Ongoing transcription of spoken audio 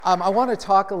I want to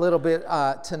talk a little bit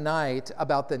tonight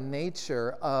about the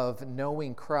nature of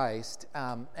knowing Christ,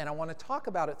 and I want to talk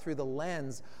about it through the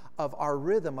lens of our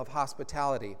rhythm of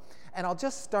hospitality. And I'll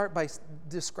just start by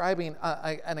describing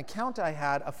an account I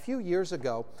had a few years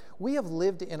ago. We have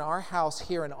lived in our house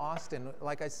here in Austin.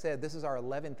 Like I said, this is our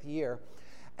 11th year.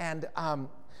 And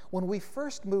when we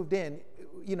first moved in,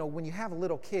 you know, when you have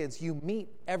little kids, you meet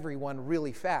everyone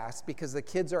really fast because the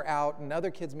kids are out and other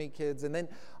kids meet kids. And then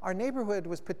our neighborhood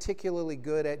was particularly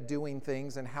good at doing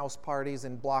things and house parties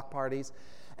and block parties.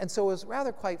 And so it was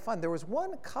rather quite fun. There was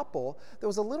one couple that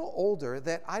was a little older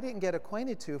that I didn't get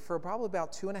acquainted to for probably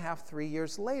about 2.5, 3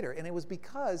 years later. And it was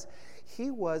because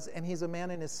he's a man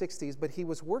in his 60s, but he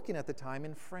was working at the time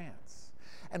in France.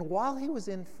 And while he was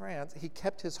in France, he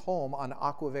kept his home on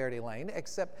Aqua Verde Lane,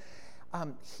 except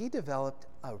he developed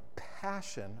a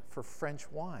passion for French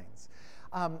wines,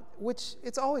 which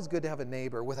it's always good to have a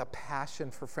neighbor with a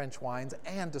passion for French wines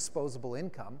and disposable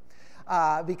income,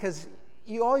 because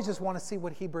you always just want to see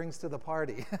what he brings to the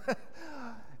party.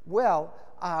 Well,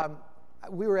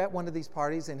 we were at one of these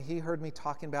parties, and he heard me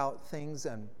talking about things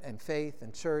and faith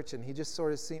and church, and he just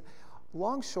sort of seemed...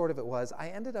 Long short of it was, I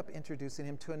ended up introducing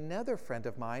him to another friend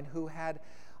of mine who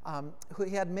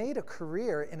he had made a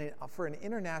career for an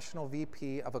international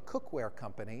VP of a cookware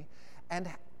company. And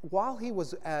while he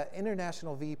was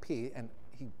international VP, and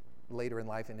he later in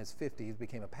life in his 50s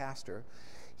became a pastor,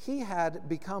 he had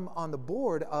become on the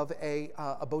board of a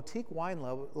boutique wine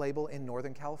label in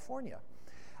Northern California.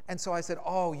 And so I said,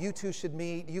 oh, you two should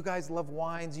meet. You guys love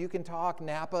wines. You can talk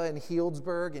Napa and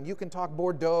Healdsburg, and you can talk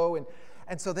Bordeaux.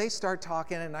 And so they start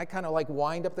talking, and I kind of like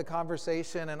wind up the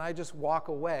conversation, and I just walk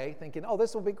away thinking, oh,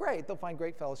 this will be great. They'll find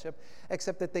great fellowship,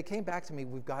 except that they came back to me.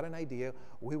 We've got an idea.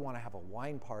 We want to have a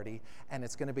wine party, and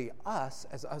it's going to be us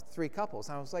as us three couples.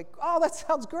 And I was like, oh, that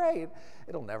sounds great.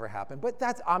 It'll never happen, but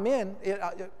I'm in.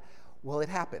 Well, it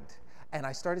happened. And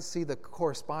I started to see the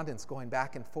correspondence going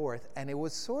back and forth, and it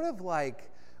was sort of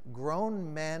like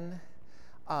grown men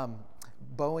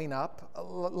bowing up,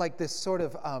 like this sort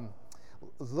of...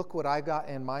 look what I got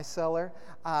in my cellar.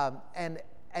 And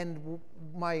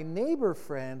my neighbor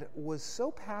friend was so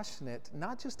passionate,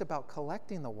 not just about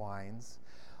collecting the wines,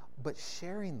 but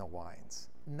sharing the wines.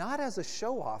 Not as a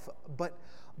show-off,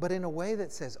 but in a way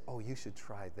that says, oh, you should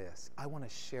try this. I want to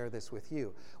share this with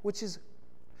you, which is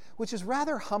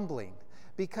rather humbling,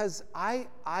 because I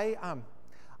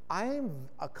am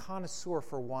a connoisseur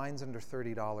for wines under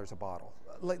 $30 a bottle.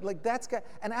 Like that's got,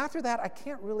 and after that, I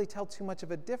can't really tell too much of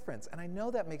a difference. And I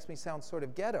know that makes me sound sort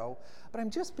of ghetto, but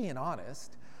I'm just being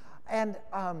honest. And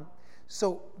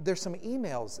so there's some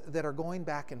emails that are going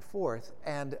back and forth,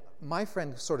 and my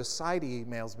friend sort of side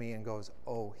emails me and goes,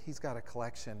 oh, he's got a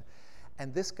collection.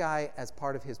 And this guy, as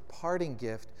part of his parting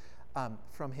gift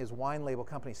from his wine label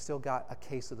company, still got a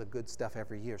case of the good stuff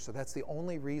every year. So that's the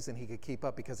only reason he could keep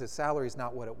up, because his salary is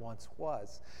not what it once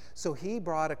was. So he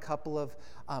brought a couple of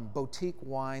boutique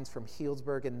wines from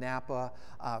Healdsburg and Napa,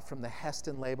 from the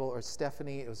Heston label, or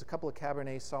Stephanie. It was a couple of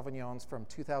Cabernet Sauvignons from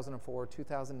 2004,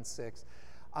 2006.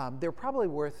 They're probably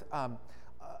worth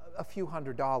a few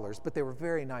 $100s, but they were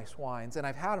very nice wines. And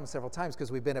I've had them several times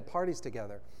because we've been at parties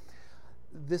together.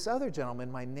 This other gentleman,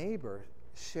 my neighbor,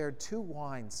 shared two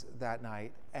wines that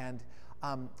night, and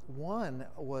one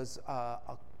was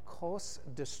a Cos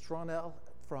de Stronel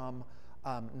from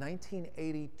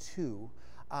 1982,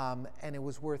 and it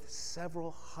was worth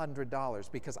several $100s,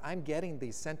 because I'm getting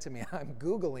these sent to me. I'm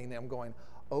Googling them, going,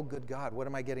 oh, good God, what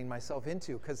am I getting myself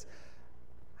into? Because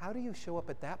how do you show up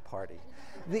at that party?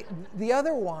 The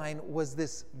other wine was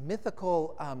this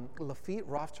mythical Lafite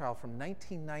Rothschild from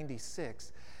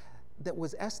 1996, that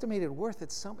was estimated worth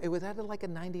it was at like a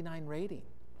 99 rating.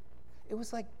 It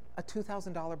was like a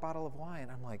 $2,000 bottle of wine.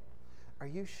 I'm like, are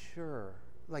you sure?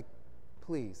 Like,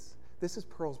 please, this is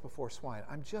pearls before swine.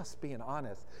 I'm just being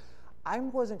honest. I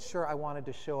wasn't sure I wanted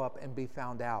to show up and be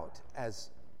found out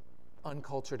as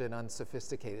uncultured and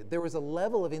unsophisticated. There was a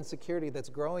level of insecurity that's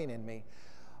growing in me.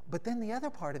 But then the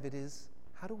other part of it is,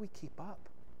 how do we keep up?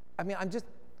 I mean,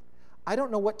 I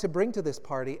don't know what to bring to this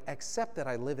party except that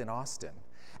I live in Austin.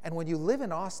 And when you live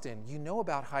in Austin, you know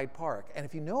about Hyde Park. And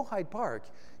if you know Hyde Park,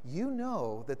 you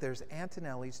know that there's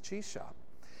Antonelli's Cheese Shop.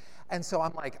 And so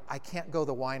I'm like, I can't go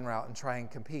the wine route and try and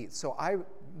compete. So I,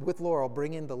 with Laurel,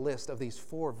 bring in the list of these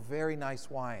 4 very nice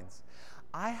wines.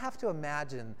 I have to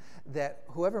imagine that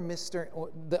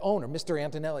the owner, Mr.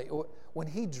 Antonelli, when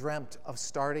he dreamt of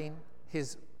starting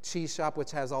his cheese shop,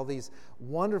 which has all these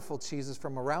wonderful cheeses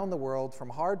from around the world, from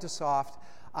hard to soft,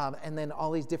 and then all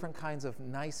these different kinds of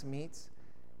nice meats,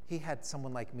 he had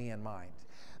someone like me in mind.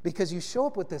 Because you show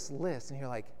up with this list and you're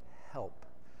like, help.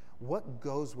 what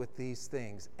goes with these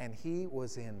things? And he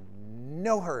was in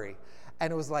no hurry.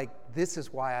 And it was like, this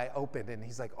is why I opened. And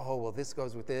he's like, oh, well, this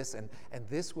goes with this, and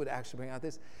this would actually bring out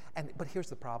this. But here's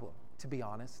the problem, to be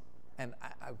honest, and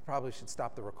I probably should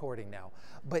stop the recording now,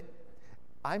 but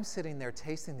I'm sitting there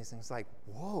tasting these things like,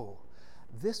 whoa,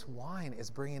 this wine is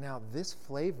bringing out this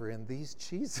flavor in these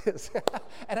cheeses.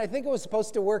 And I think it was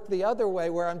supposed to work the other way,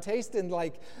 where I'm tasting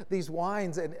like these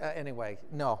wines. And anyway,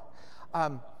 no.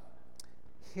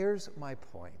 Here's my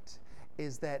point,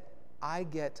 is that I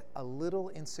get a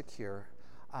little insecure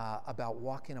about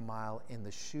walking a mile in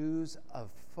the shoes of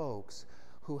folks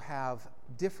who have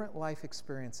different life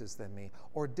experiences than me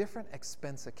or different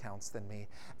expense accounts than me.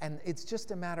 And it's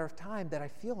just a matter of time that I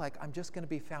feel like I'm just going to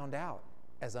be found out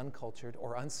as uncultured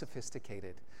or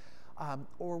unsophisticated,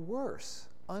 or worse,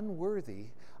 unworthy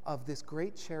of this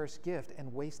great cherished gift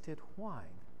and wasted wine.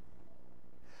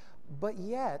 But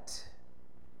yet,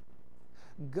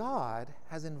 God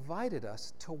has invited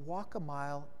us to walk a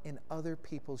mile in other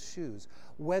people's shoes.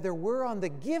 Whether we're on the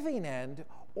giving end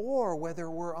or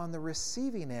whether we're on the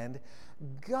receiving end,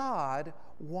 God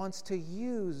wants to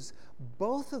use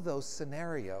both of those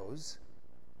scenarios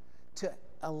to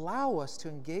allow us to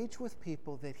engage with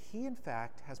people that He, in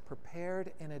fact, has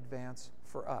prepared in advance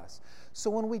for us.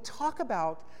 So when we talk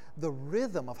about the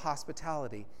rhythm of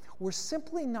hospitality, we're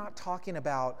simply not talking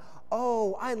about,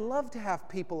 oh, I love to have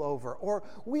people over, or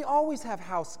we always have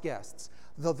house guests,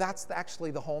 though that's actually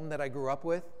the home that I grew up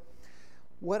with.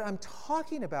 What I'm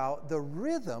talking about, the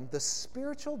rhythm, the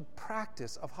spiritual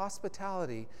practice of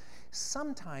hospitality,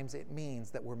 sometimes it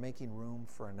means that we're making room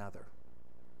for another.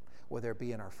 Whether it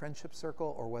be in our friendship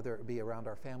circle, or whether it be around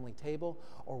our family table,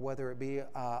 or whether it be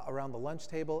around the lunch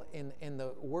table in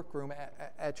the workroom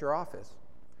at your office.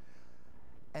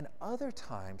 And other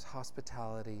times,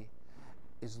 hospitality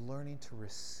is learning to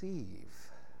receive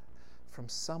from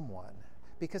someone.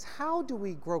 Because how do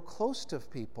we grow close to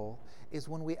people is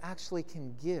when we actually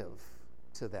can give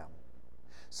to them.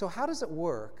 So how does it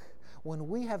work when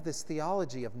we have this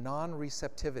theology of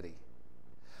non-receptivity?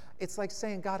 It's like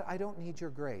saying, God, I don't need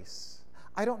your grace.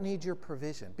 I don't need your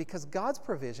provision. Because God's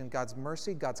provision, God's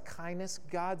mercy, God's kindness,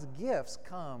 God's gifts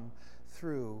come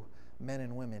through men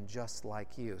and women just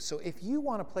like you. So if you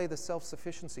want to play the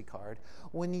self-sufficiency card,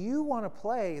 when you want to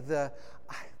play the,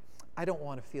 I don't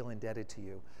want to feel indebted to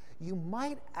you, you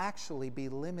might actually be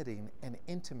limiting an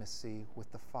intimacy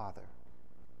with the Father.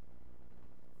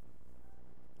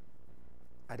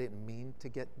 I didn't mean to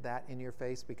get that in your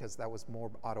face because that was more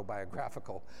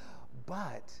autobiographical.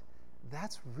 But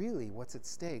that's really what's at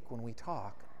stake when we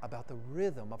talk about the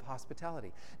rhythm of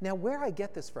hospitality. Now, where I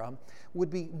get this from would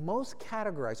be most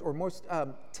categorized or most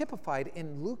typified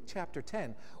in Luke chapter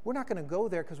 10. We're not going to go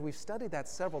there because we've studied that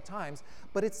several times,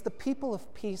 but it's the people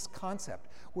of peace concept,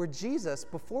 where Jesus,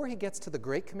 before he gets to the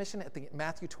Great Commission at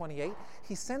Matthew 28,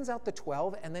 he sends out the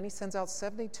 12, and then he sends out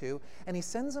 72, and he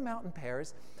sends them out in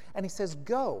pairs, and he says,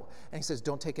 go. And he says,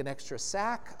 don't take an extra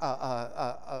sack,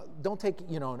 don't take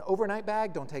an overnight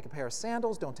bag, don't take a pair of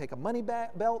sandals, don't take a money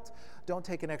belt, don't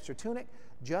take an extra tunic.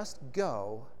 Just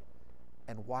go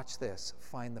and watch this,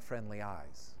 find the friendly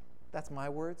eyes. That's my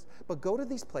words. But go to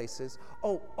these places.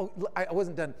 I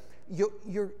wasn't done.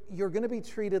 You're going to be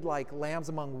treated like lambs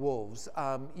among wolves.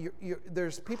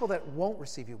 There's people that won't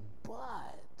receive you,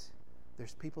 but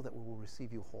there's people that will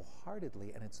receive you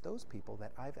wholeheartedly, and it's those people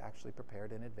that I've actually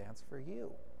prepared in advance for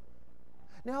you.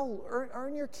 Now,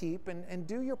 earn your keep and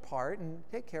do your part and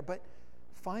take care, but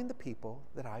find the people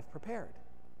that I've prepared.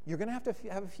 You're going to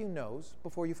have a few no's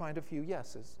before you find a few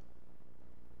yeses,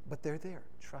 but they're there.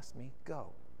 Trust me, go.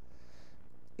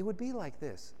 It would be like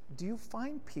this. Do you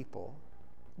find people,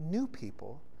 new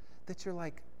people, that you're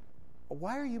like,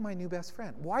 why are you my new best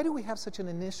friend? Why do we have such an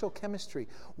initial chemistry?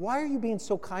 Why are you being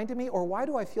so kind to me? Or why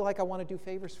do I feel like I want to do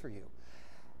favors for you?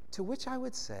 To which I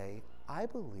would say, I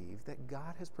believe that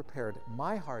God has prepared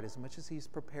my heart as much as he's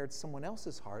prepared someone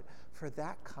else's heart for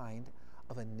that kind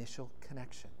of initial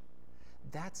connection.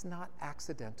 That's not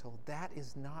accidental. That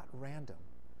is not random.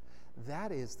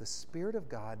 That is the Spirit of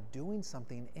God doing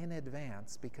something in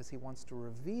advance because he wants to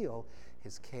reveal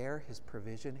his care, his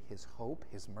provision, his hope,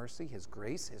 his mercy, his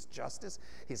grace, his justice,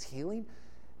 his healing.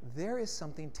 There is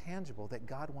something tangible that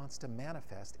God wants to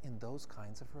manifest in those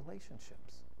kinds of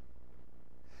relationships.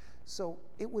 So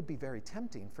it would be very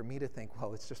tempting for me to think,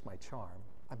 well, it's just my charm.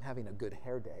 I'm having a good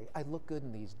hair day. I look good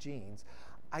in these jeans.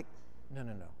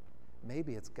 No.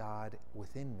 Maybe it's God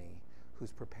within me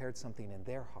who's prepared something in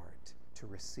their heart to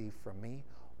receive from me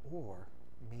or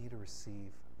me to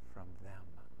receive from them.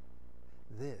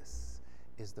 This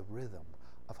is the rhythm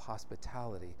of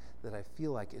hospitality that I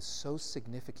feel like is so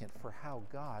significant for how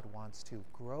God wants to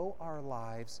grow our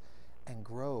lives and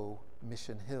grow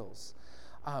Mission Hills.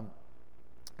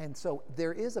 And so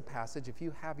there is a passage, if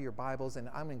you have your Bibles, and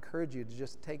I'm going to encourage you to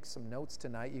just take some notes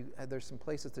tonight. There's some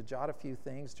places to jot a few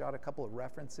things, jot a couple of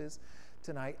references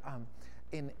tonight.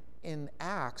 In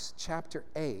Acts chapter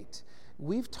 8,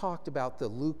 we've talked about the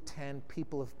Luke 10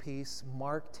 people of peace.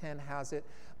 Mark 10 has it.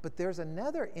 But there's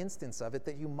another instance of it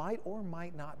that you might or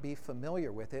might not be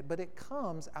familiar with it, but it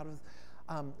comes out of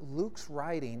Luke's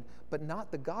writing, but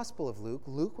not the Gospel of Luke.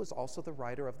 Luke was also the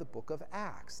writer of the book of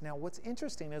Acts. Now, what's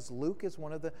interesting is Luke is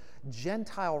one of the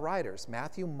Gentile writers.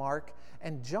 Matthew, Mark,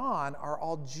 and John are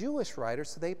all Jewish writers,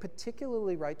 so they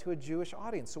particularly write to a Jewish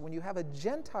audience. So when you have a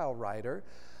Gentile writer,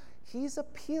 he's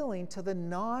appealing to the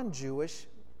non-Jewish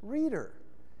reader.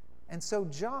 And so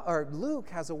Luke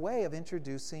has a way of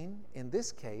introducing, in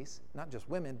this case, not just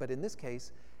women, but in this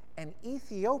case, an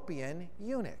Ethiopian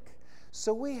eunuch.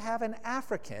 So we have an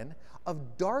African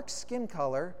of dark skin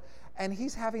color, and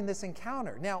he's having this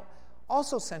encounter. Now,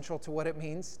 also central to what it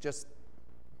means, just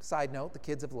side note, the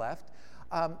kids have left,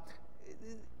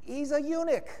 he's a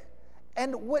eunuch.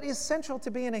 And what is central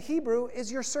to being a Hebrew is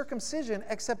your circumcision,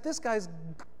 except this guy's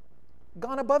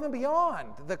gone above and beyond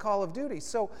the call of duty.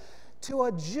 So to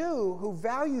a Jew who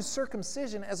values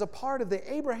circumcision as a part of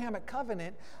the Abrahamic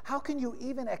covenant, how can you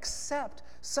even accept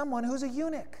someone who's a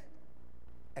eunuch?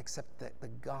 Except that the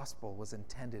gospel was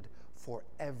intended for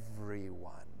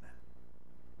everyone.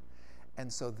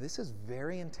 And so this is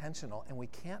very intentional, and we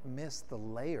can't miss the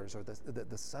layers or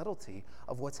the subtlety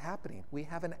of what's happening. We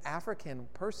have an African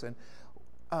person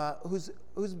who's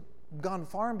gone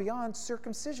far and beyond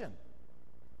circumcision,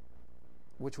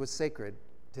 which was sacred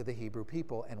to the Hebrew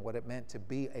people and what it meant to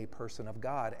be a person of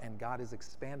God, and God is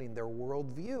expanding their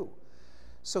worldview.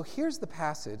 So here's the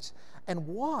passage, and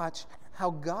watch how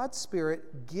God's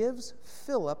Spirit gives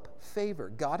Philip favor.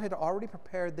 God had already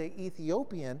prepared the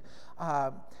Ethiopian,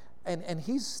 and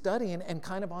he's studying and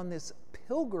kind of on this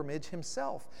pilgrimage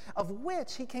himself, of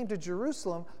which he came to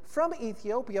Jerusalem from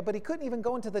Ethiopia, but he couldn't even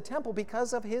go into the temple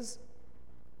because of his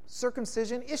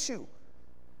circumcision issue.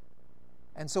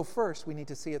 And so first, we need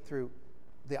to see it through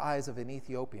the eyes of an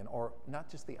Ethiopian, or not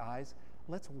just the eyes.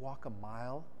 Let's walk a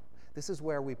mile. This is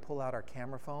where we pull out our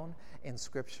camera phone in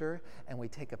Scripture and we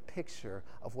take a picture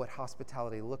of what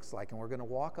hospitality looks like. And we're going to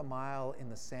walk a mile in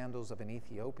the sandals of an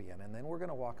Ethiopian, and then we're going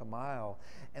to walk a mile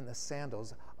in the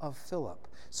sandals of Philip.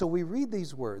 So we read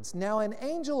these words. Now an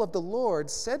angel of the Lord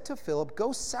said to Philip,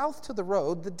 "Go south to the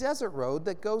road, the desert road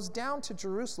that goes down to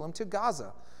Jerusalem to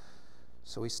Gaza."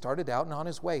 So he started out, and on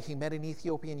his way he met an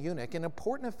Ethiopian eunuch, an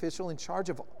important official in charge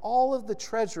of all of the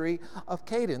treasury of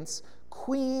Candace,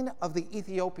 queen of the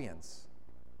Ethiopians.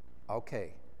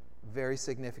 Okay, very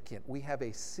significant. We have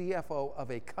a CFO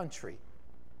of a country,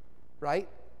 right?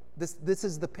 This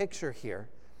is the picture here.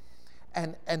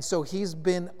 And so he's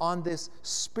been on this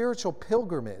spiritual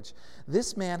pilgrimage.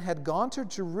 This man had gone to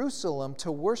Jerusalem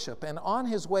to worship, and on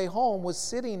his way home was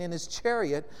sitting in his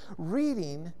chariot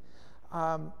reading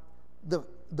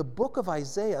the book of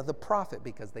Isaiah, the prophet,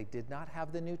 because they did not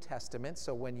have the New Testament.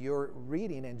 So when you're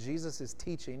reading and Jesus is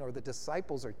teaching, or the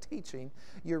disciples are teaching,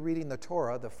 you're reading the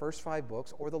Torah, the first 5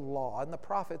 books, or the law and the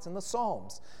prophets and the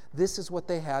Psalms. This is what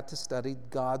they had to study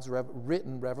God's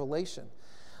written revelation.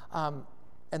 And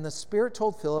the Spirit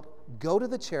told Philip, "Go to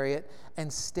the chariot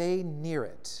and stay near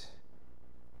it."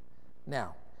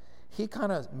 Now, he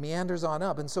kind of meanders on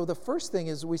up. And so the first thing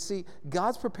is we see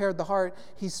God's prepared the heart.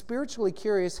 He's spiritually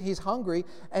curious. He's hungry,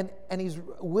 and he's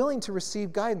willing to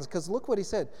receive guidance. Because look what he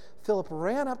said. Philip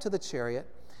ran up to the chariot.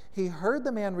 He heard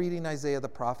the man reading Isaiah the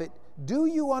prophet. "Do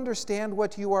you understand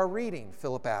what you are reading?"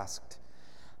 Philip asked.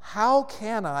 "How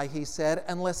can I," he said,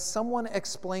 "unless someone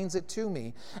explains it to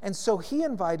me?" And so he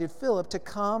invited Philip to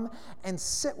come and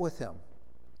sit with him.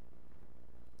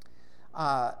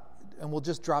 And we'll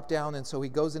just drop down. And so he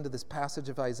goes into this passage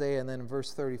of Isaiah. And then in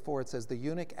verse 34, it says, "The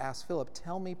eunuch asked Philip,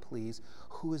 'Tell me, please,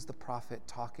 who is the prophet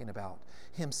talking about?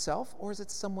 Himself, or is it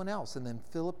someone else?' And then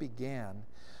Philip began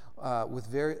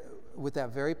with that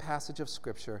very passage of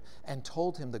Scripture and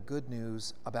told him the good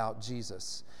news about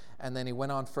Jesus. And then he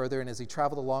went on further, and as he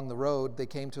traveled along the road, they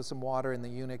came to some water, and the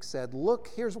eunuch said, 'Look,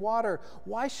 here's water.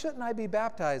 Why shouldn't I be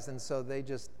baptized?' And so they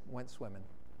just went swimming.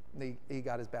 He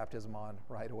got his baptism on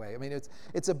right away. I mean,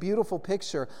 it's a beautiful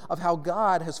picture of how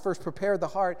God has first prepared the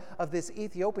heart of this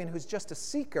Ethiopian who's just a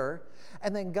seeker,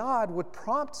 and then God would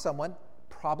prompt someone,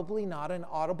 probably not an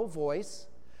audible voice,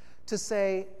 to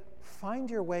say, find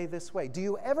your way this way. Do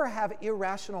you ever have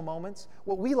irrational moments,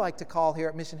 what we like to call here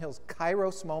at Mission Hills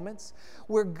Kairos moments,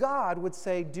 where God would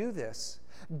say, do this?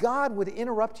 God would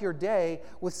interrupt your day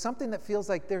with something that feels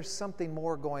like there's something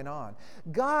more going on.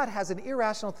 God has an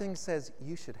irrational thing that says,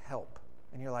 you should help.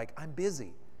 And you're like, I'm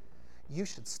busy. You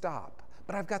should stop.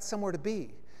 But I've got somewhere to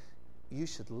be. You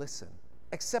should listen.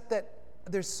 Except that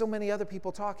there's so many other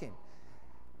people talking.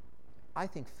 I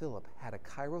think Philip had a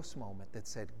kairos moment that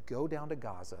said, go down to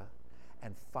Gaza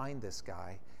and find this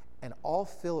guy. And all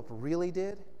Philip really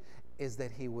did is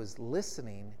that he was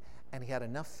listening and he had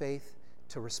enough faith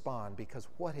to respond, because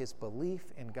what his belief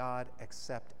in God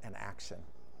accept an action.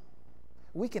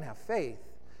 We can have faith,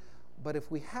 but if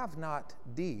we have not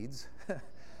deeds,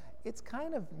 it's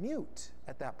kind of mute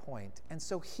at that point. And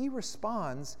so he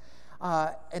responds,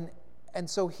 and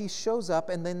so he shows up,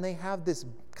 and then they have this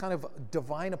kind of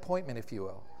divine appointment, if you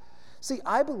will. See,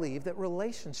 I believe that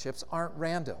relationships aren't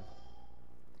random.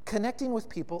 Connecting with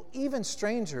people, even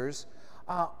strangers,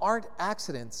 aren't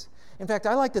accidents. In fact,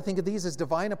 I like to think of these as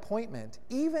divine appointment,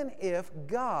 even if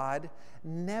God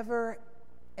never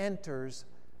enters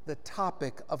the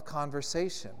topic of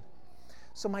conversation.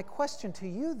 So my question to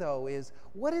you, though, is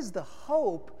what is the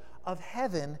hope of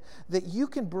heaven that you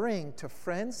can bring to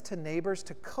friends, to neighbors,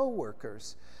 to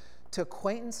coworkers, to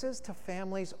acquaintances, to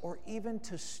families, or even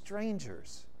to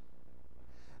strangers?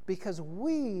 Because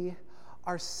we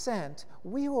are sent,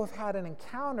 we who have had an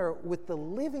encounter with the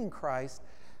living Christ,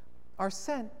 are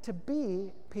sent to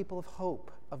be people of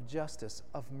hope, of justice,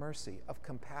 of mercy, of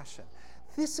compassion.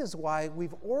 This is why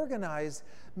we've organized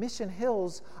Mission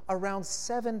Hills around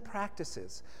 7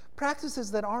 practices. Practices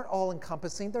that aren't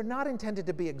all-encompassing. They're not intended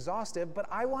to be exhaustive, but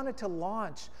I wanted to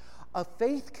launch a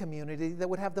faith community that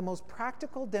would have the most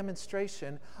practical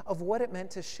demonstration of what it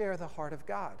meant to share the heart of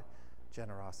God.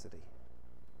 Generosity,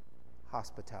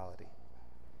 hospitality,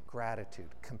 gratitude,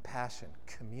 compassion,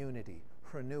 community,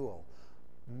 renewal,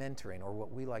 mentoring, or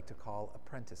what we like to call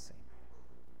apprenticing.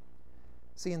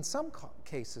 See, in some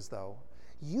cases, though,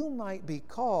 you might be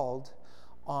called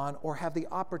on or have the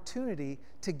opportunity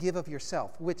to give of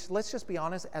yourself, which, let's just be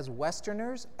honest, as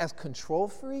Westerners, as control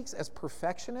freaks, as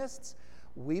perfectionists,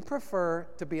 we prefer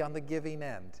to be on the giving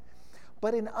end.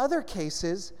 But in other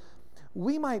cases,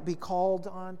 we might be called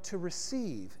on to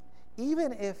receive,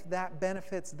 even if that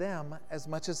benefits them as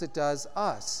much as it does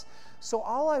us. So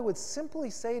all I would simply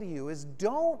say to you is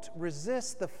don't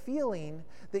resist the feeling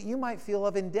that you might feel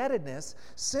of indebtedness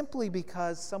simply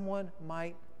because someone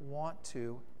might want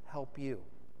to help you.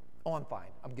 Oh, I'm fine.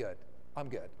 I'm good.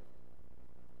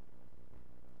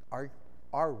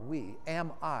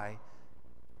 Am I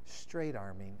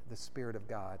straight-arming the Spirit of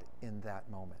God in that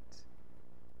moment?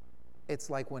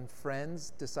 It's like when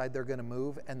friends decide they're going to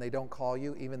move and they don't call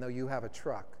you even though you have a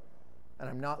truck. And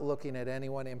I'm not looking at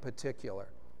anyone in particular,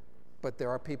 but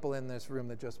there are people in this room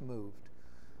that just moved.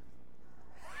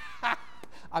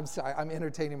 I'm sorry, I'm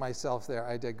entertaining myself there.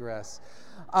 I digress.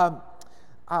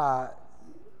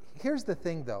 Here's the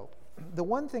thing, though. The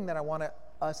one thing that I want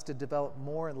us to develop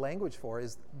more language for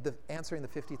is answering the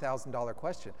 $50,000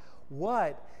 question.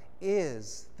 What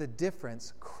is the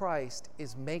difference Christ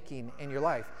is making in your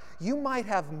life? You might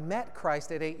have met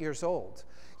Christ at 8 years old.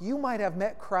 You might have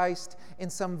met Christ in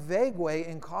some vague way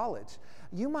in college.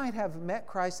 You might have met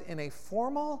Christ in a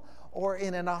formal or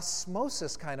in an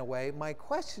osmosis kind of way. My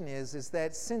question is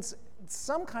that since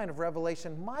some kind of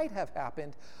revelation might have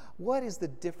happened, what is the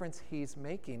difference he's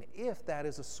making if that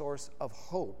is a source of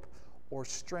hope or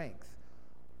strength,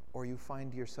 or you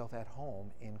find yourself at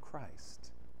home in Christ?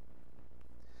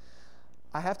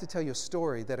 I have to tell you a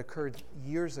story that occurred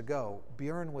years ago.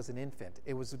 Bjorn was an infant.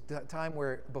 It was a time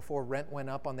where before rent went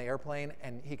up on the airplane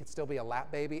and he could still be a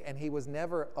lap baby, and he was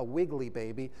never a wiggly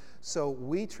baby, so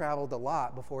we traveled a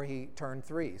lot before he turned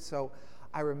 3. So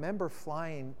I remember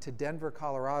flying to Denver,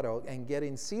 Colorado, and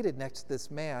getting seated next to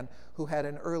this man who had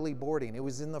an early boarding. It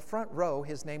was in the front row.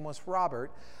 His name was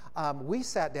Robert. We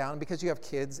sat down. Because you have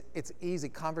kids, it's easy.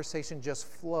 Conversation just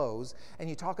flows, and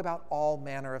you talk about all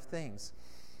manner of things.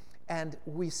 And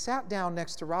we sat down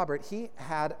next to Robert. He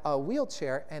had a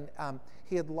wheelchair, and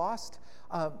he had lost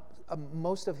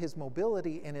most of his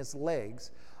mobility in his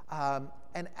legs.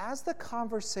 And as the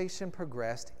conversation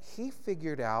progressed, he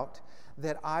figured out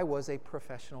that I was a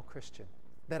professional Christian,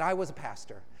 that I was a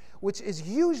pastor, which is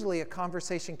usually a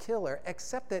conversation killer,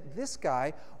 except that this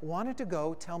guy wanted to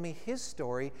go tell me his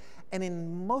story, and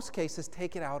in most cases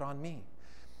take it out on me.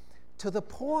 To the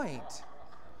point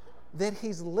that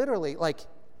he's literally, like,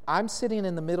 I'm sitting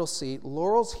in the middle seat,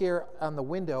 Laurel's here on the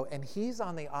window, and he's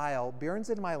on the aisle,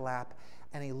 Bjorn's in my lap,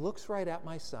 and he looks right at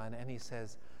my son and he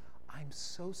says, "I'm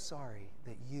so sorry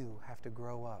that you have to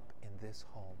grow up in this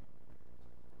home."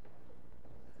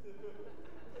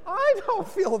 I don't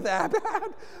feel that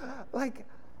bad.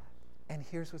 And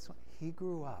here's what's he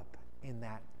grew up in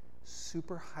that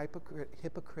super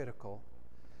hypocritical,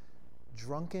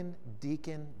 drunken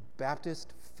deacon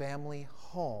Baptist family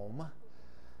home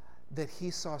that he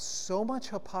saw so much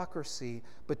hypocrisy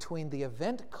between the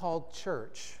event called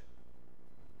church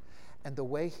and the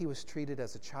way he was treated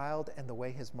as a child and the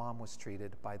way his mom was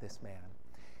treated by this man.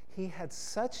 He had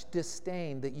such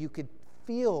disdain that you could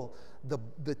feel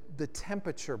the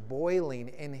temperature boiling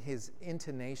in his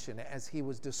intonation as he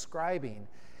was describing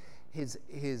his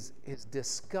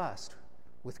disgust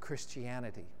with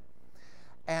Christianity.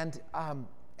 And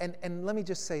let me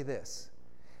just say this.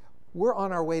 We're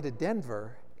on our way to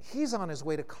Denver. He's on his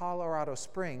way to Colorado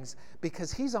Springs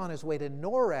because he's on his way to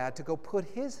NORAD to go put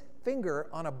his finger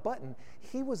on a button.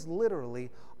 He was literally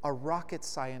a rocket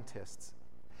scientist.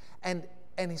 And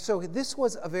so this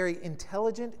was a very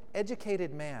intelligent,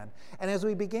 educated man. And as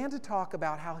we began to talk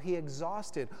about how he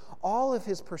exhausted all of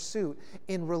his pursuit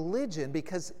in religion,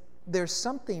 because there's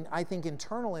something, I think,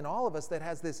 internal in all of us that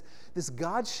has this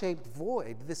God-shaped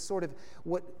void, this sort of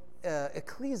what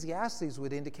Ecclesiastes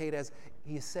would indicate as,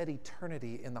 he said,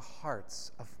 eternity in the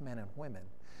hearts of men and women.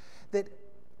 That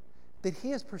he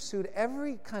has pursued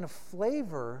every kind of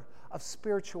flavor of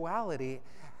spirituality.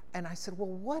 And I said, well,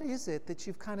 what is it that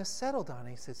you've kind of settled on? And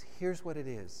he says, here's what it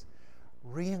is.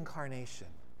 Reincarnation.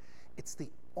 It's the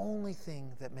only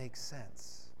thing that makes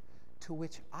sense. To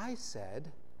which I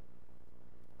said,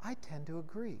 I tend to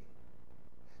agree.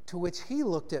 To which he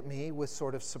looked at me with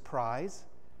sort of surprise.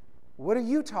 What are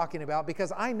you talking about?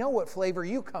 Because I know what flavor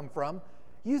you come from.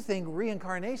 You think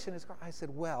reincarnation is... I said,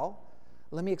 well,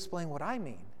 let me explain what I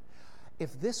mean.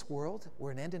 If this world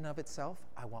were an end in of itself,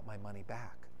 I want my money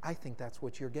back. I think that's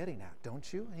what you're getting at,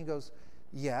 don't you? And he goes,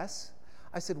 yes.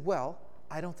 I said, well,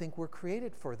 I don't think we're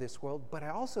created for this world, but I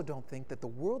also don't think that the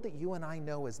world that you and I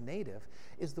know as native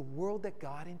is the world that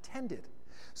God intended.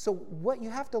 So what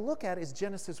you have to look at is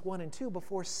Genesis 1 and 2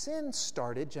 before sin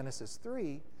started, Genesis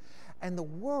 3, and the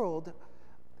world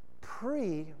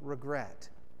pre-regret,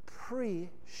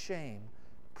 pre-shame,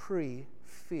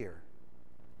 pre-fear.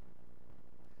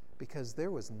 Because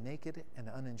there was naked and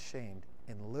unashamed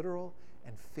in literal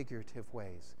and figurative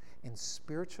ways, in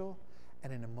spiritual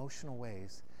and in emotional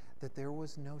ways, that there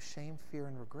was no shame, fear,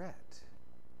 and regret.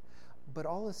 But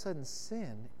all of a sudden,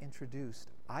 sin introduced,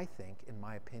 I think, in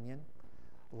my opinion,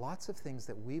 lots of things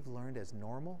that we've learned as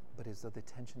normal, but is of the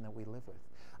tension that we live with.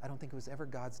 I don't think it was ever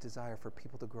God's desire for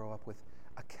people to grow up with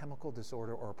a chemical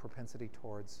disorder or a propensity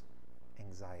towards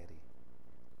anxiety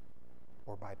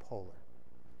or bipolar.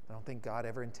 I don't think God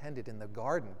ever intended in the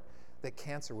garden that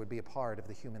cancer would be a part of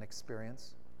the human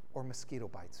experience, or mosquito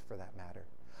bites for that matter.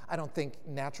 I don't think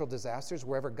natural disasters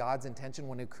were ever God's intention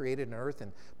when he created an earth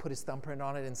and put his thumbprint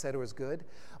on it and said it was good.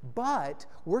 But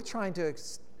we're trying to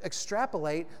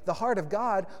extrapolate the heart of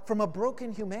God from a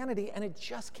broken humanity, and it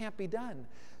just can't be done.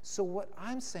 So what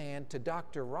I'm saying to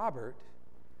Dr. Robert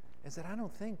is that I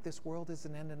don't think this world is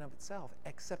an end in of itself,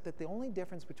 except that the only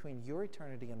difference between your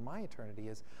eternity and my eternity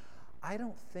is I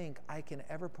don't think I can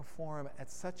ever perform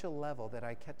at such a level that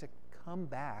I get to come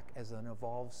back as an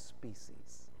evolved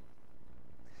species.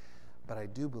 But I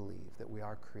do believe that we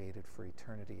are created for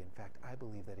eternity. In fact, I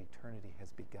believe that eternity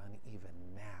has begun even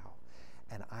now.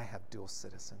 And I have dual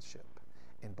citizenship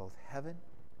in both heaven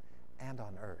and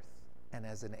on earth. And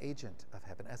as an agent of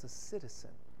heaven, as a citizen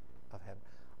of heaven,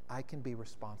 I can be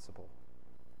responsible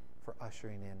for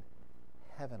ushering in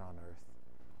heaven on earth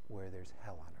where there's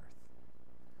hell on earth.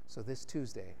 So this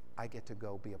Tuesday, I get to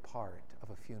go be a part of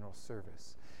a funeral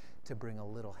service to bring a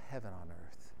little heaven on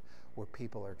earth where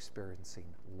people are experiencing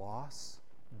loss,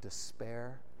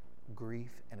 despair,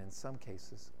 grief, and in some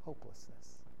cases,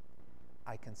 hopelessness.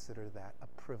 I consider that a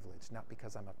privilege, not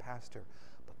because I'm a pastor,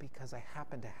 but because I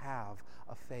happen to have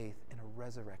a faith in a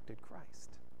resurrected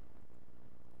Christ.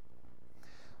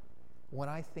 When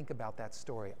I think about that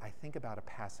story, I think about a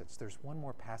passage. There's one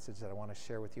more passage that I want to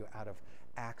share with you out of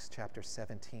Acts chapter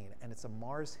 17, and it's a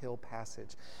Mars Hill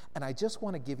passage. And I just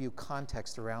want to give you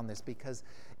context around this because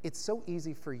it's so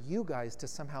easy for you guys to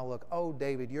somehow look, oh,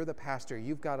 David, you're the pastor.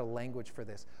 You've got a language for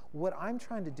this. What I'm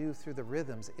trying to do through the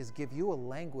rhythms is give you a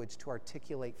language to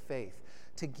articulate faith,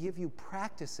 to give you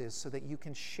practices so that you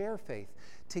can share faith,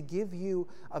 to give you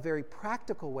a very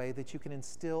practical way that you can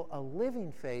instill a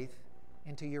living faith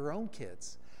into your own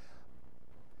kids.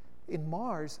 In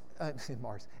Mars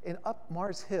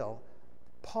Hill,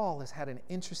 Paul has had an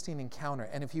interesting encounter.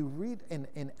 And if you read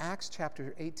in Acts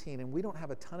chapter 18, and we don't have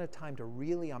a ton of time to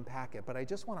really unpack it, but I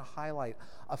just want to highlight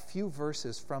a few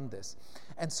verses from this.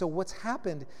 And so what's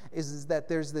happened is that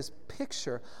there's this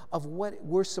picture of what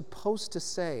we're supposed to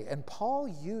say. And Paul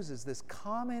uses this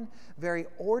common, very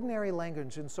ordinary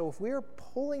language. And so if we're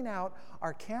pulling out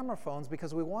our camera phones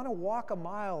because we want to walk a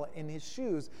mile in his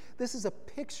shoes, this is a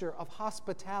picture of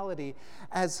hospitality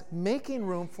as making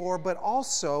room for, but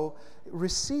also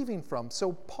receiving from.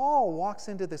 So Paul walks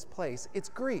into this place. It's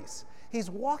Greece.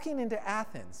 He's walking into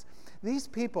Athens. These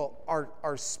people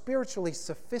are spiritually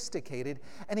sophisticated,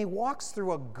 and he walks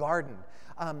through a garden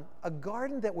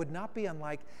that would not be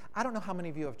unlike, I don't know how many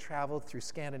of you have traveled through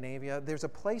Scandinavia. There's a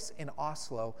place in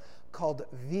Oslo called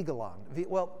Vigeland.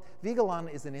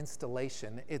 Vigeland is an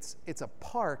installation. It's a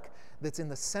park that's in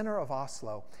the center of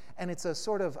Oslo, and it's a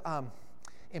sort of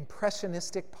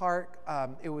impressionistic park.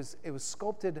 It was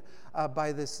sculpted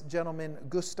by this gentleman,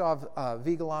 Gustav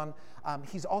Vigeland.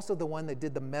 He's also the one that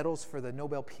did the medals for the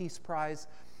Nobel Peace Prize.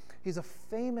 He's a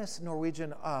famous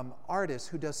Norwegian artist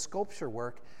who does sculpture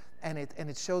work, and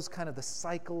it shows kind of the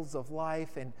cycles of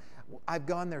life. And I've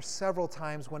gone there several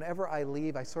times. Whenever I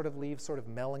leave, I sort of leave sort of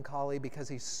melancholy because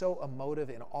he's so emotive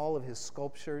in all of his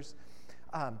sculptures.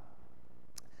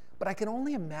 But I can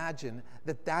only imagine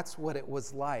that that's what it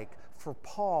was like for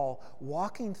Paul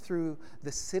walking through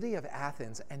the city of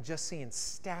Athens and just seeing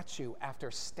statue after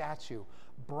statue,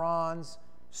 bronze,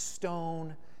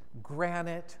 stone,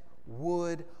 granite,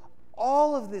 wood,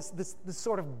 all of this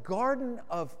sort of garden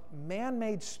of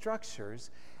man-made structures.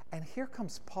 And here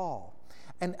comes Paul.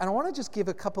 And I want to just give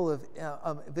a couple of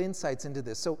insights into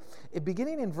this. So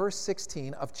beginning in verse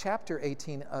 16 of chapter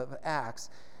 18 of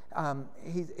Acts,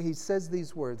 he says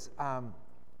these words. I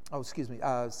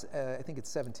think it's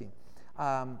 17.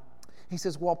 He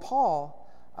says, while Paul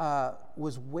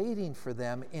was waiting for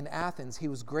them in Athens, he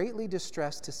was greatly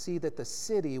distressed to see that the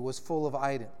city was full of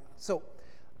idols. So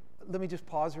let me just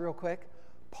pause real quick.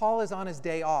 Paul is on his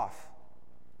day off.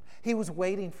 He was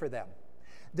waiting for them.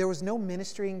 There was no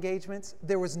ministry engagements.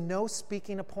 There was no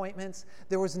speaking appointments.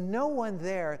 There was no one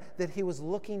there that he was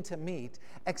looking to meet,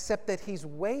 except that he's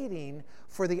waiting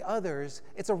for the others.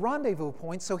 It's a rendezvous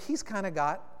point, so he's kind of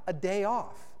got a day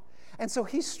off. And so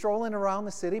he's strolling around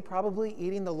the city, probably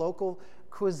eating the local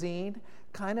cuisine,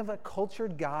 kind of a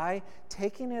cultured guy,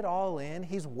 taking it all in.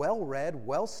 He's well-read,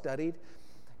 well-studied.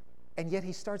 And yet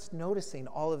he starts noticing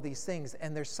all of these things,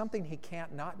 and there's something he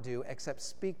can't not do except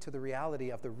speak to the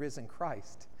reality of the risen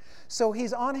Christ. So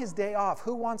he's on his day off.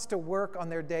 Who wants to work on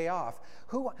their day off?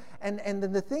 And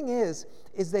then the thing is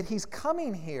that he's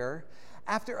coming here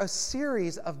after a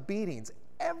series of beatings.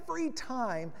 Every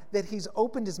time that he's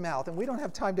opened his mouth, and we don't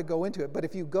have time to go into it, but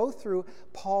if you go through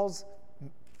Paul's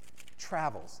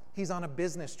travels, he's on a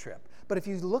business trip. But if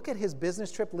you look at his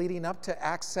business trip leading up to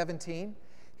Acts 17,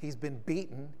 he's been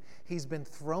beaten. He's been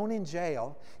thrown in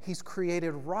jail. He's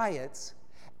created riots.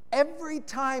 Every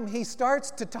time he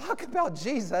starts to talk about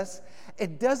Jesus,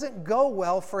 it doesn't go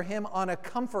well for him on a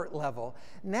comfort level.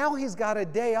 Now he's got a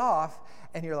day off,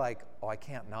 and you're like, oh, I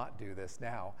can't not do this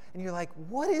now. And you're like,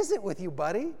 what is it with you,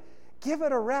 buddy? Give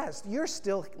it a rest. You're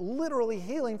still literally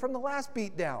healing from the last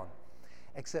beatdown.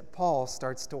 Except Paul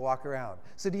starts to walk around.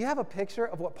 So do you have a picture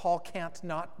of what Paul can't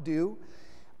not do?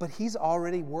 But he's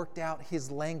already worked out his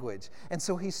language. And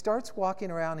so he starts walking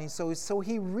around, and so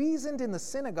he reasoned in the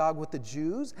synagogue with the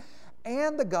Jews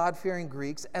and the God-fearing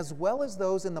Greeks, as well as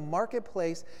those in the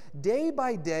marketplace, day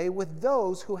by day with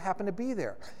those who happened to be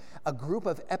there. A group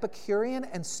of Epicurean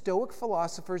and Stoic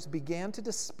philosophers began to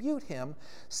dispute him.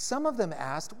 Some of them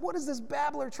asked, "What is this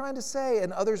babbler trying to say?"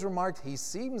 And others remarked, "He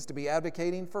seems to be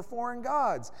advocating for foreign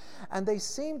gods." And they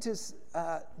said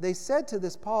to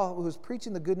this Paul, who was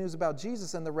preaching the good news about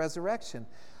Jesus and the resurrection.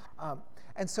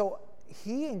 And so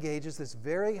he engages this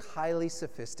very highly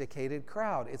sophisticated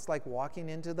crowd. It's like walking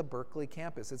into the Berkeley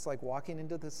campus. It's like walking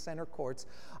into the center courts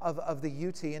of the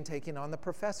UT and taking on the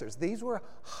professors. These were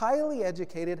highly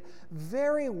educated,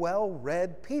 very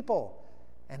well-read people.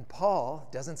 And Paul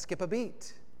doesn't skip a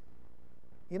beat.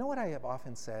 You know what I have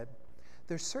often said?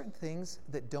 There's certain things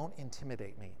that don't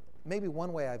intimidate me. Maybe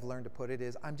one way I've learned to put it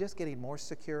is I'm just getting more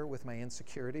secure with my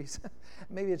insecurities.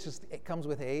 Maybe it comes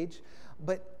with age.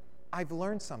 But I've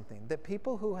learned something, that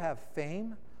people who have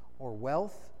fame or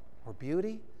wealth or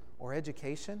beauty or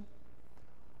education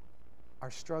are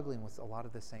struggling with a lot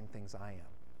of the same things I am.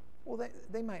 Well,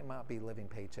 they might not be living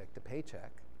paycheck to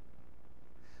paycheck.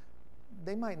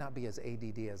 They might not be as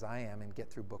ADD as I am and get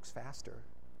through books faster.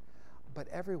 But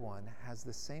everyone has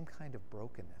the same kind of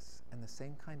brokenness and the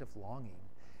same kind of longing.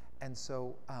 And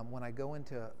so when I go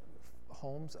into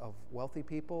homes of wealthy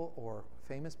people or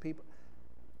famous people,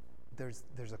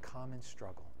 there's a common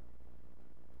struggle.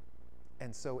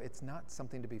 And so it's not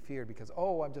something to be feared because,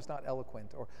 oh, I'm just not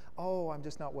eloquent, or, oh, I'm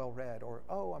just not well read, or,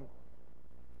 oh,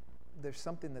 there's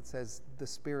something that says the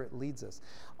Spirit leads us.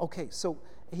 Okay, so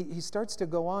he starts to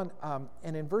go on,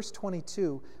 and in verse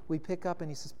 22, we pick up and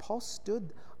he says, Paul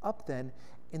stood up then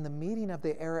in the meeting of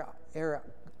the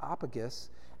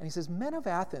Areopagus, and he says, Men of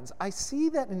Athens, I see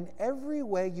that in every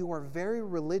way you are very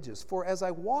religious. For as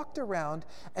I walked around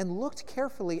and looked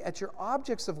carefully at your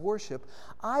objects of worship,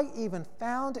 I even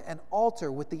found an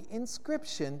altar with the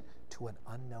inscription, to an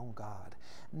unknown God.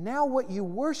 Now what you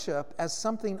worship as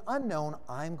something unknown,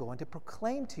 I'm going to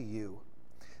proclaim to you.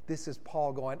 This is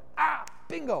Paul going,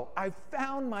 bingo, I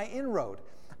found my inroad.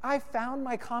 I found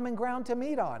my common ground to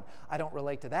meet on. I don't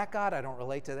relate to that God. I don't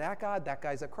relate to that God. That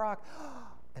guy's a crock.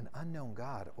 An unknown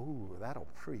God. Ooh, that'll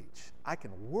preach. I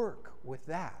can work with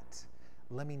that.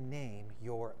 Let me name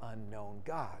your unknown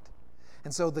God.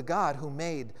 And so the God who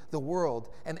made the world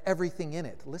and everything in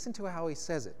it, listen to how he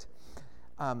says it.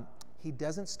 He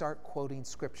doesn't start quoting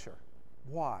Scripture.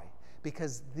 Why?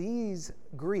 Because these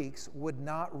Greeks would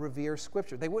not revere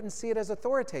Scripture. They wouldn't see it as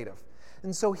authoritative.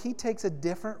 And so he takes a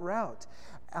different route.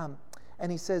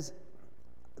 And he says,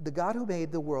 the God who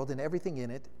made the world and everything in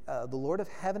it, the Lord of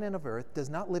heaven and of earth, does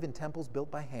not live in temples built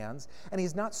by hands, and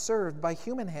he's not served by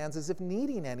human hands as if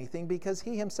needing anything, because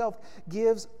he himself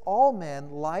gives all men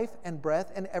life and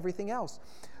breath and everything else.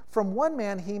 From one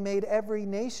man he made every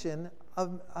nation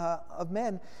of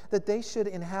men, that they should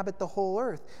inhabit the whole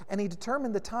earth. And he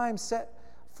determined the time set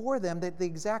for them, that the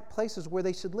exact places where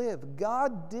they should live.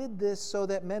 God did this so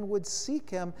that men would seek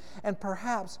him and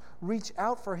perhaps reach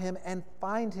out for him and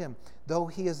find him, though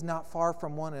he is not far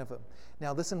from one of them.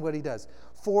 Now listen what he does.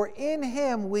 For in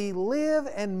him we live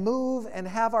and move and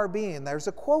have our being. There's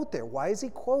a quote there. Why is he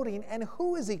quoting and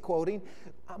who is he quoting?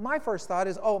 My first thought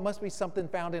is, it must be something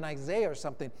found in Isaiah or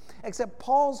something. Except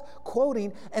Paul's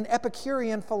quoting an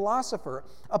Epicurean philosopher,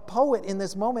 a poet in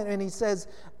this moment, and he says,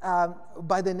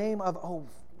 by the name of,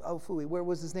 phooey, where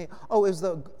was his name? It was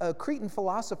the Cretan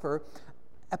philosopher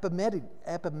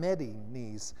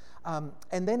Epimenides.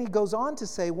 And then he goes on to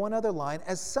say one other line,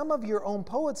 as some of your own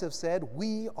poets have said,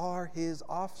 we are his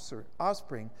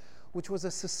offspring, which was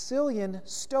a Sicilian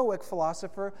Stoic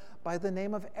philosopher by the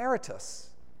name of Aratus.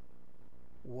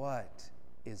 What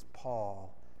is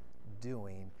Paul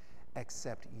doing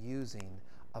except using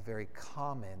a very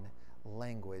common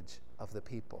language of the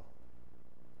people?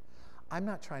 I'm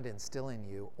not trying to instill in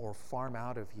you or farm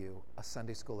out of you a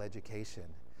Sunday school education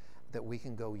that we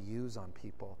can go use on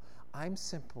people. I'm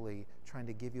simply trying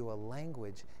to give you a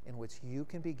language in which you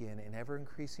can begin in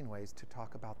ever-increasing ways to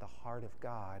talk about the heart of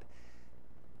God,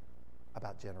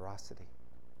 about generosity,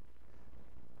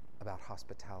 about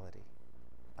hospitality,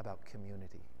 about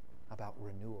community, about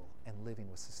renewal and living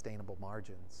with sustainable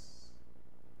margins,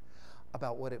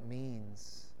 about what it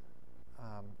means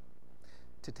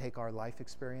to take our life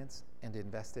experience and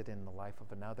invest it in the life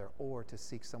of another, or to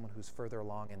seek someone who's further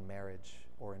along in marriage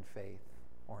or in faith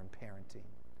or in parenting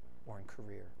or in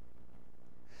career.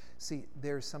 See,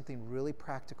 there's something really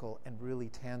practical and really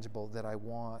tangible that I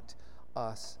want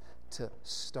us to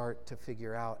start to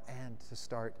figure out and to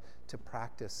start to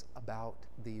practice about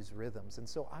these rhythms. And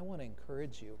so I want to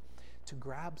encourage you to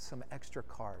grab some extra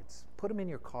cards. Put them in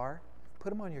your car. Put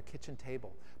them on your kitchen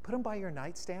table. Put them by your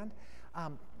nightstand.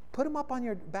 Put them up on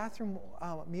your bathroom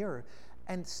mirror,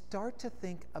 and start to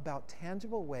think about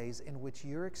tangible ways in which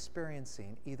you're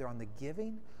experiencing, either on the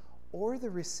giving or the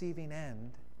receiving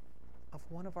end, of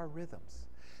one of our rhythms.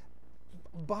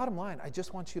 Bottom line, I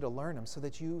just want you to learn them so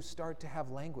that you start to have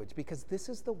language, because this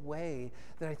is the way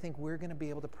that I think we're going to be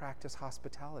able to practice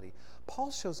hospitality.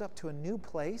 Paul shows up to a new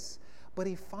place, but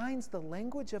he finds the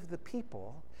language of the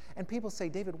people, and people say,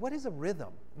 David, what is a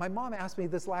rhythm? My mom asked me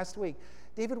this last week,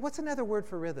 David, what's another word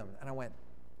for rhythm? And I went,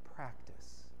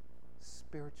 practice,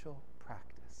 spiritual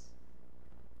practice.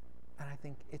 And I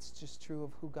think it's just true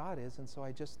of who God is, and so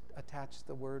I just attached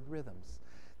the word rhythms.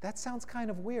 That sounds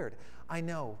kind of weird. I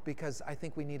know, because I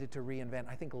think we needed to reinvent.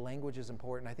 I think language is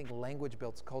important. I think language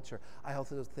builds culture. I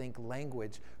also think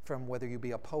language, from whether you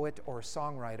be a poet or a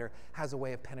songwriter, has a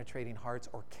way of penetrating hearts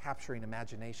or capturing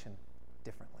imagination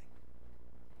differently.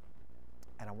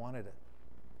 And I wanted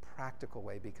a practical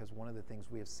way, because one of the things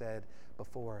we have said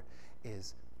before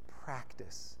is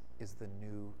practice is the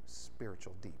new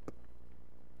spiritual deep.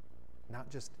 Not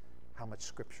just how much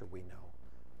scripture we know,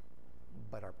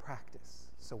 but our practice.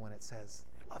 So when it says,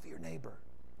 love your neighbor,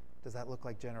 does that look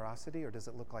like generosity, or does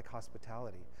it look like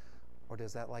hospitality? Or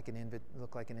does that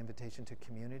look like an invitation to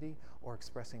community or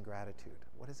expressing gratitude?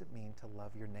 What does it mean to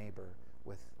love your neighbor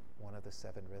with one of the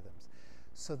 7 rhythms?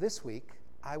 So this week,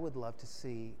 I would love to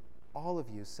see all of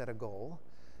you set a goal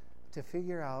to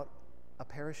figure out a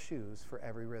pair of shoes for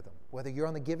every rhythm, whether you're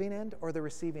on the giving end or the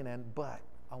receiving end, but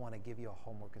I want to give you a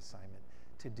homework assignment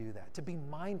to do that, to be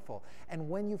mindful. And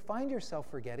when you find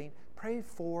yourself forgetting, pray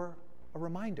for a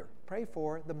reminder. Pray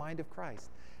for the mind of Christ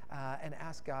and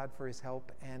ask God for his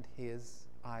help and his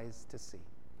eyes to see.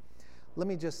 Let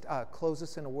me just close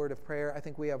us in a word of prayer. I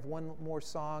think we have one more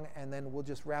song, and then we'll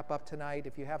just wrap up tonight.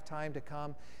 If you have time to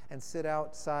come and sit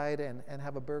outside and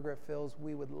have a burger at Phil's,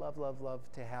 we would love, love, love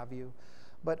to have you.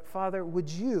 But Father, would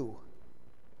you,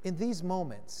 in these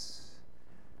moments,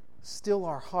 still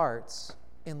our hearts,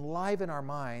 enliven our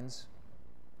minds,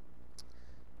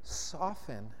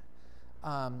 soften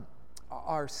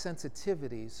our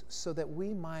sensitivities so that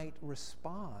we might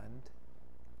respond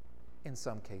in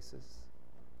some cases,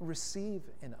 receive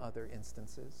in other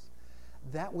instances,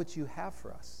 that which you have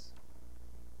for us.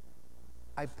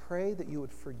 I pray that you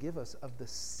would forgive us of the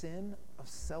sin of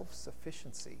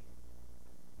self-sufficiency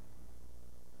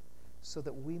so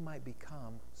that we might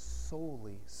become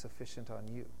solely sufficient on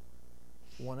you.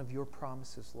 One of your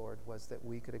promises, Lord, was that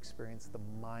we could experience the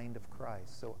mind of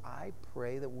Christ. So I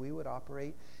pray that we would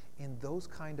operate in those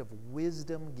kind of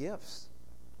wisdom gifts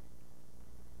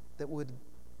that would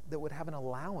have an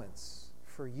allowance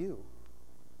for you.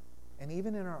 And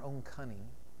even in our own cunning,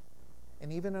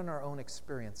 and even in our own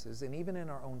experiences, and even in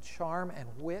our own charm and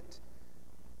wit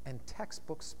and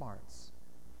textbook smarts,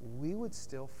 we would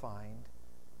still find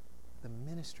the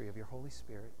ministry of your Holy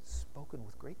Spirit spoken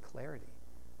with great clarity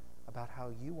about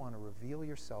how you want to reveal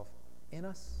yourself in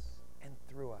us and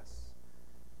through us.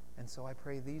 And so I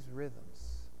pray these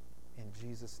rhythms in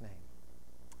Jesus' name.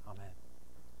 Amen.